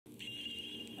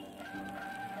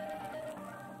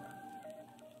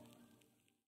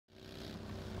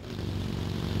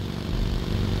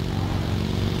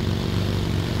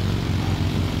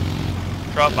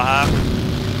Truck behind.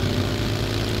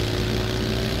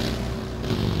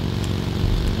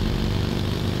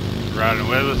 Riding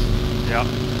with us. Yep.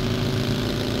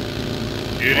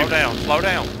 Slow down, slow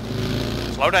down.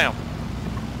 Slow down.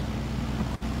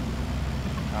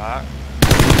 Alright.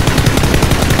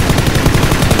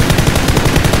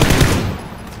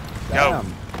 Go.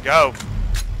 Go.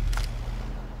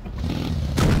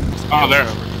 Oh,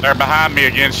 they're behind me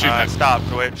again shooting. Alright, stop,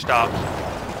 Twitch, stop.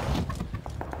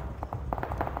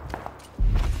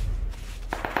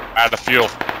 Out of fuel.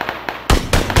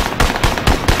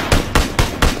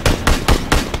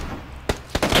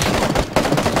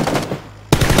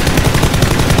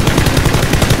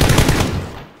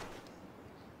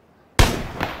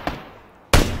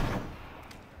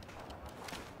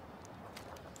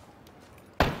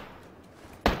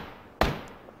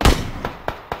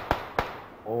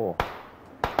 Oh.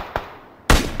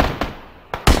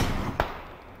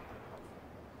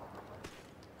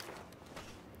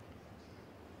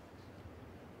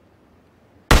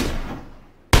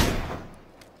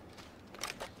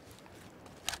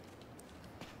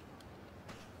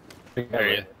 There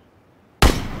you.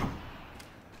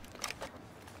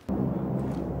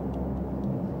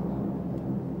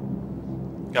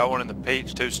 Got one in the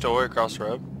Peach 2-story across the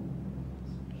road.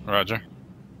 Roger.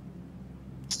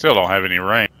 Still don't have any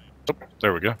rain. Oh,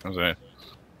 there we go. That's it.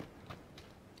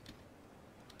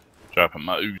 Dropping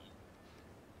my ooze.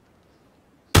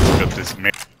 Got this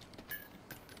man.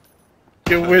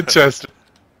 Get Winchester.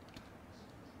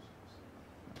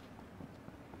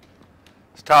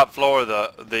 It's top floor of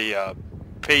the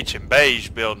Peach and Beige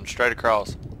building straight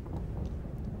across.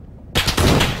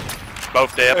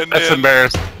 Both dead. That's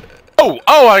embarrassing. Oh,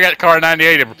 I got car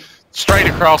 98 straight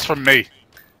across from me.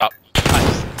 Oh,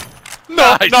 nice.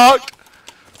 Nice. Knocked.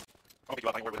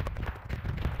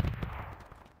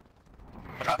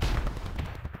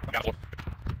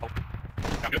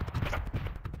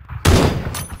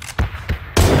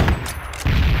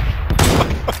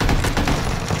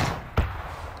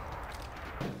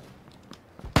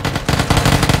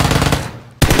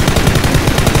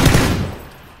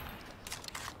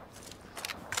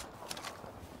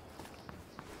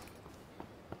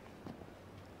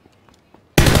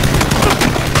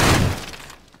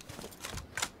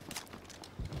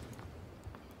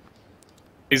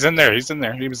 He's in there. He's in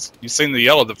there. You seen the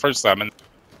yellow the first time. And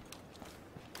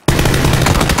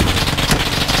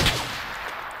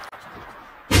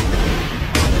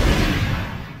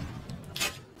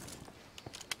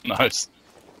nice.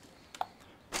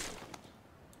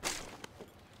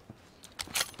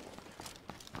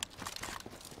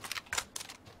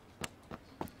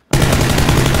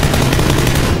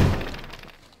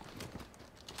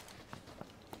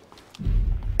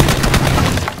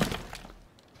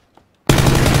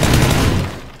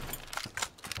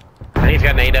 He's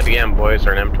got an AWM, boys,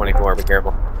 or an M24. Be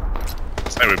careful.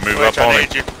 Say we move Twitch, up on I him.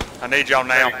 need you. I need y'all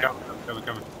now.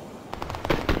 Coming.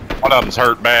 One of them's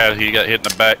hurt bad. He got hit in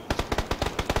the back.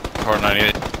 Car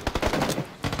 98.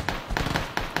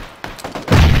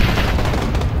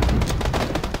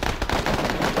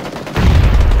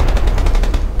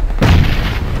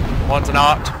 One's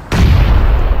knocked.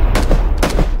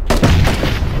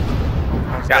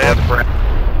 One's Got dead. one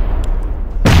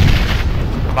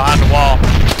Behind the wall.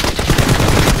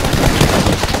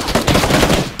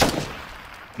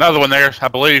 Another one there, I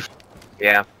believe.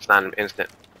 Yeah, it's not an instant.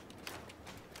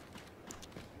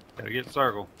 Gotta get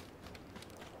circle.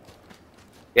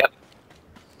 Yep.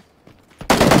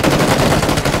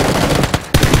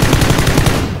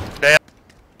 Dead.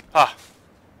 Ah.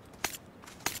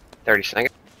 30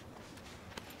 seconds.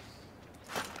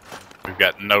 We've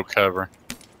got no cover.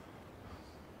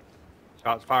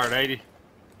 Shots fired 80.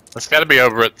 It's got to be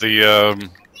over at the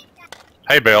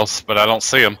hay bales, but I don't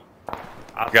see them.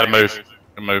 Got to move.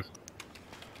 Gotta move.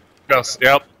 Goes.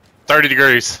 Yep. 30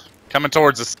 degrees. Coming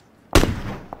towards us.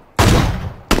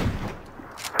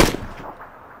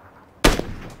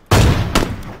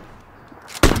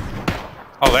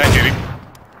 Oh, that hit him.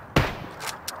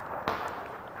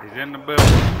 He's in the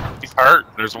building. He's hurt.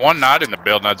 There's one not in the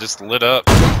building. I just lit up.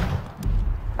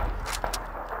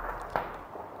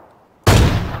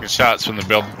 Good shots from the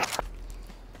building.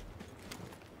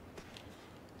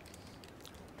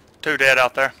 2 dead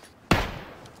out there.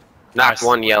 Knocked Nice.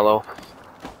 one yellow.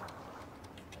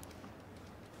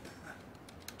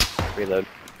 Reload.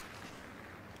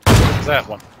 What's that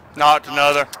one? Knocked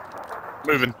another.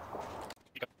 Moving.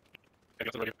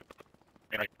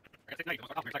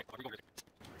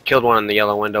 Killed one in the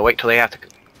yellow window. Wait till they have to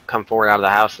come forward out of the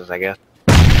houses, I guess.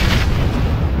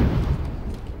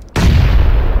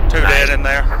 2 dead in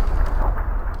there.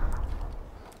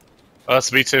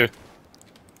 Us, me too.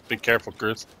 Be careful,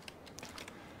 Chris.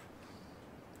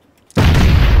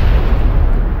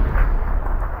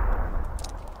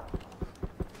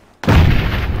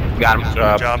 Got him. Good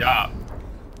job. Good job.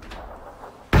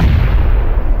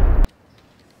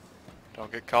 Don't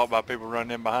get caught by people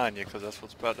running in behind you, because that's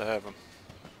what's about to happen.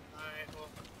 Alright, well,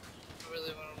 I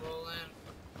really want to roll in.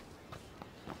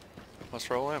 Let's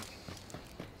roll in.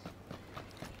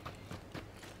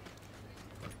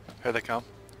 Here they come,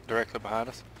 directly behind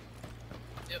us.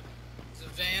 Yep. It's a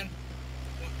van.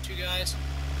 Two guys.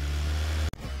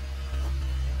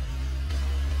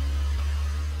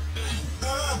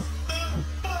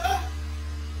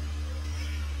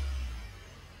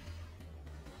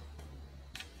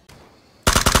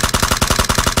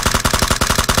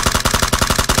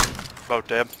 Both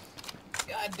dead.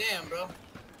 God damn, bro.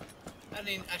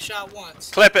 I shot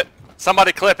once. Clip it!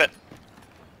 Somebody clip it!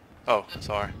 Oh,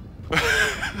 sorry.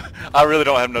 I really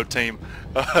don't have no team.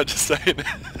 Just saying.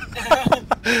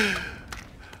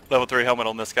 Level 3 helmet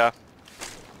on this guy.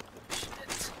 Shit.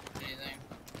 Anything.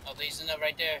 Oh, he's in there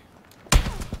right there.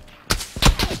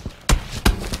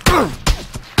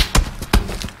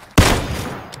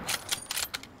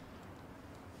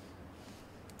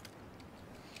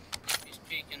 He's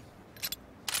peeking.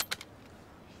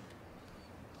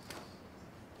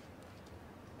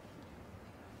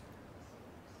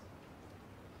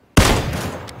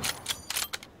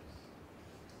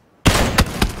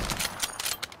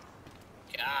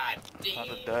 God damn. Not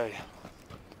a day.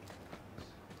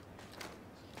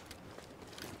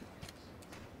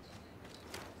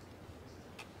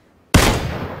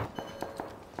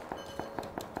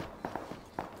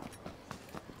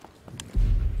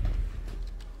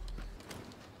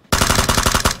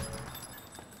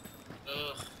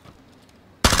 Ugh.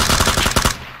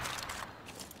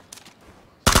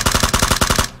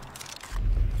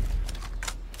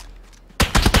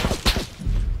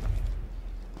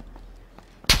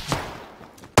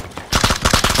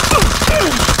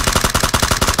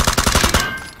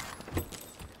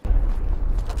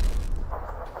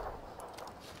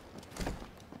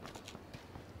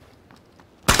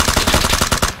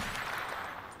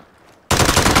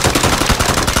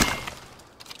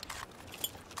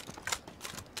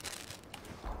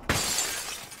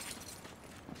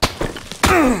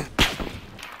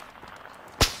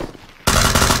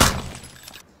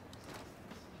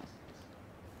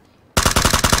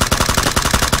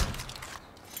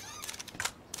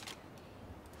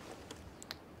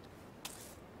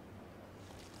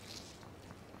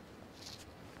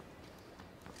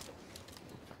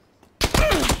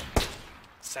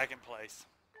 Second place.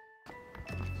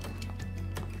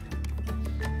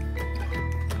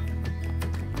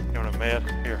 You want a med?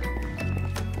 Here.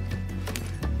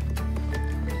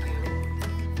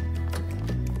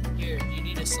 Here, do you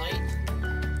need a sight?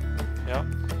 Yep.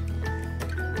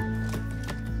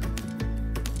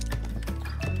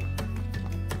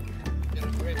 Got a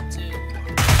grip too.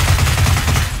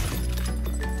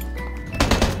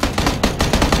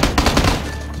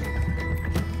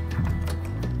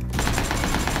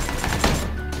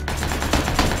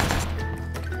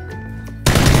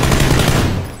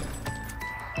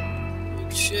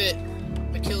 Shit,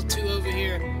 I killed two over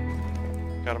here.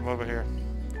 Got him over here.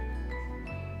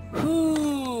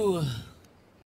 Whew.